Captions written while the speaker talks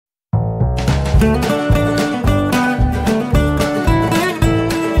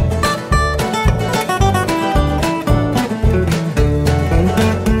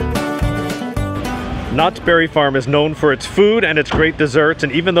Knott's Berry Farm is known for its food and its great desserts,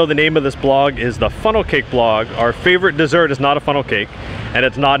 and even though the name of this blog is the Funnel Cake Blog, our favorite dessert is not a funnel cake, and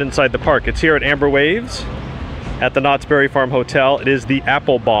it's not inside the park. It's here at Amber Waves at the Knott's Berry Farm Hotel. It is the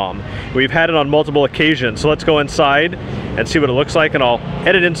Apple Bomb. We've had it on multiple occasions, so let's go inside and see what it looks like, and I'll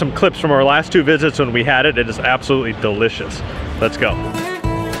edit in some clips from our last 2 visits when we had it. It is absolutely delicious. Let's go.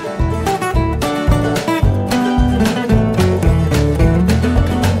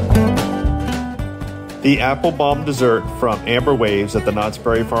 The Apple Bomb dessert from Amber Waves at the Knott's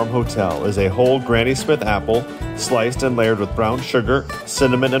Berry Farm Hotel is a whole Granny Smith apple, sliced and layered with brown sugar,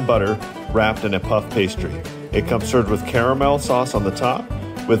 cinnamon, and butter, wrapped in a puff pastry. It comes served with caramel sauce on the top,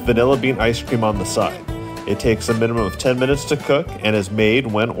 with vanilla bean ice cream on the side. It takes a minimum of 10 minutes to cook and is made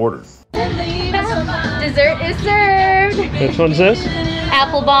when ordered. Dessert is served. Which one's this?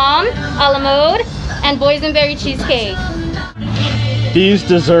 Apple Bomb, a la mode, and boysenberry cheesecake. These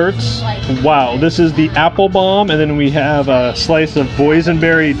desserts, wow, this is the Apple Bomb, and then we have a slice of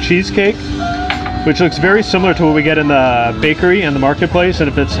boysenberry cheesecake, which looks very similar to what we get in the bakery and the marketplace, and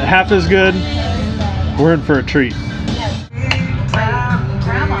if it's half as good, we're in for a treat.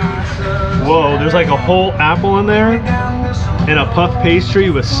 Whoa, there's like a whole apple in there, and a puff pastry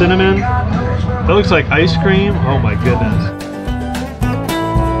with cinnamon. That looks like ice cream. Oh my goodness.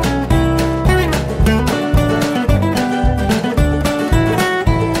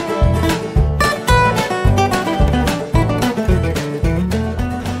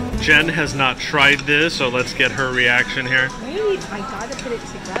 Jen has not tried this, so let's get her reaction here. Wait, I gotta put it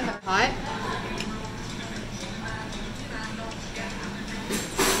together. Hot.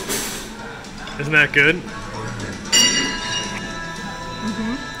 Isn't that good?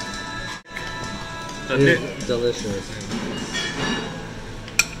 It's delicious.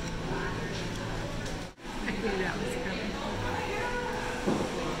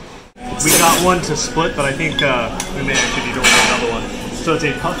 We got one to split, but I think we may actually need to order another one. So it's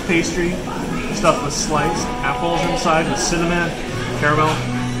a puff pastry stuffed with sliced apples inside with cinnamon, caramel.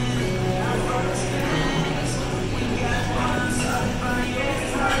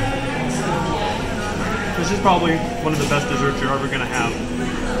 This is probably one of the best desserts you're ever gonna have.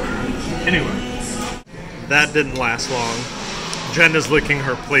 Anyway, that didn't last long. Jen is licking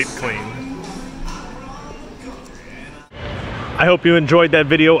her plate clean. I hope you enjoyed that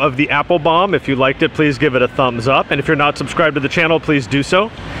video of the Apple Bomb. If you liked it, please give it a thumbs up. And if you're not subscribed to the channel, please do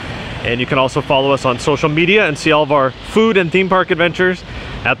so. And you can also follow us on social media and see all of our food and theme park adventures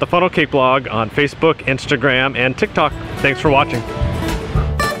at the Funnel Cake Blog on Facebook, Instagram, and TikTok. Thanks for watching.